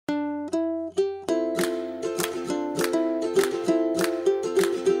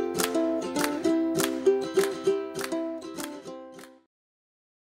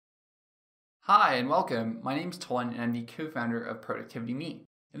and welcome. My name's Tolan and I'm the co-founder of Productivity Me.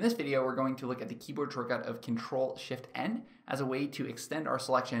 In this video, we're going to look at the keyboard shortcut of Ctrl Shift End as a way to extend our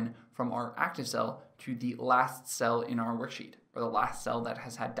selection from our active cell to the last cell in our worksheet, or the last cell that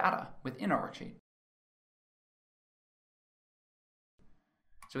has had data within our worksheet.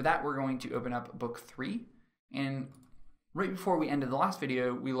 So with that, we're going to open up book 3, and right before we ended the last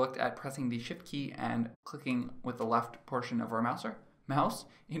video, we looked at pressing the Shift key and clicking with the left portion of our mouse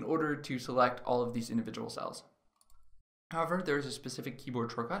in order to select all of these individual cells. However, there is a specific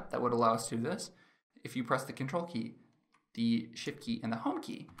keyboard shortcut that would allow us to do this. If you press the Control key, the Shift key, and the Home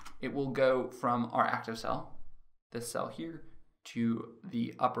key, it will go from our active cell, this cell here, to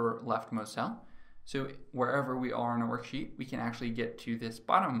the upper leftmost cell. So wherever we are on a worksheet, we can actually get to this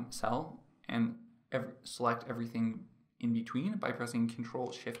bottom cell and select everything in between by pressing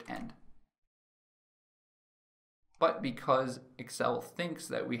Ctrl Shift End. But because Excel thinks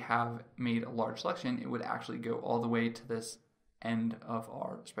that we have made a large selection, it would actually go all the way to this end of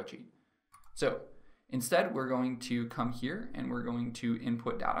our spreadsheet. So instead, we're going to come here and we're going to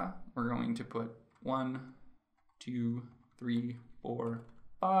input data. We're going to put 1, 2, 3, 4,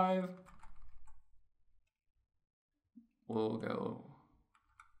 5. We'll go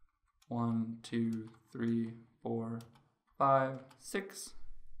 1, 2, 3, 4, 5, 6.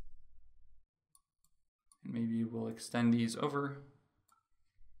 And maybe we'll extend these over.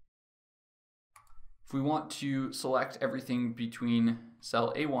 If we want to select everything between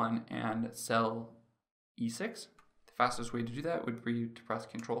cell A1 and cell E6, the fastest way to do that would be to press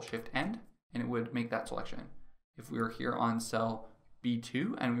Ctrl Shift End, and it would make that selection. If we were here on cell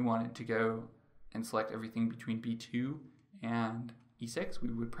B2 and we wanted to go and select everything between B2 and E6, we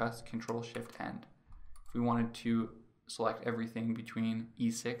would press Ctrl Shift End. If we wanted to select everything between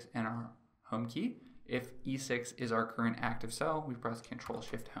E6 and our home key, if E6 is our current active cell, we press Ctrl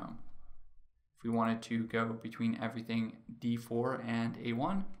Shift Home. If we wanted to go between everything D4 and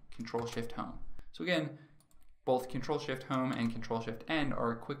A1, Ctrl Shift Home. So again, both Ctrl Shift Home and Ctrl Shift End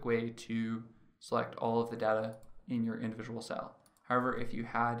are a quick way to select all of the data in your individual cell. However, if you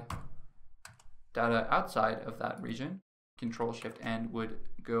had data outside of that region, Ctrl Shift End would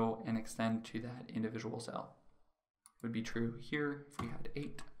go and extend to that individual cell. It would be true here if we had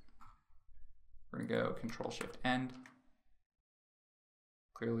 8. We're going to go Ctrl Shift End.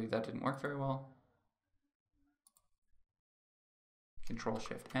 Clearly that didn't work very well. Ctrl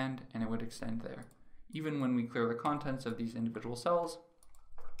Shift End, and it would extend there. Even when we clear the contents of these individual cells,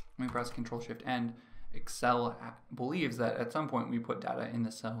 when we press Ctrl Shift End, Excel believes that at some point we put data in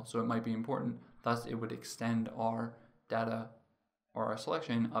the cell, so it might be important. Thus, it would extend our data or our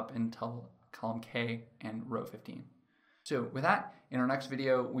selection up until column K and row 15. So with that, in our next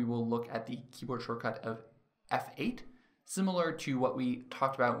video, we will look at the keyboard shortcut of F8. Similar to what we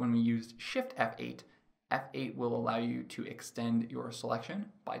talked about when we used Shift F8, F8 will allow you to extend your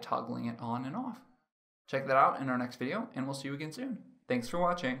selection by toggling it on and off. Check that out in our next video, and we'll see you again soon. Thanks for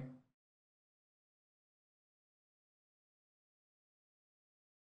watching.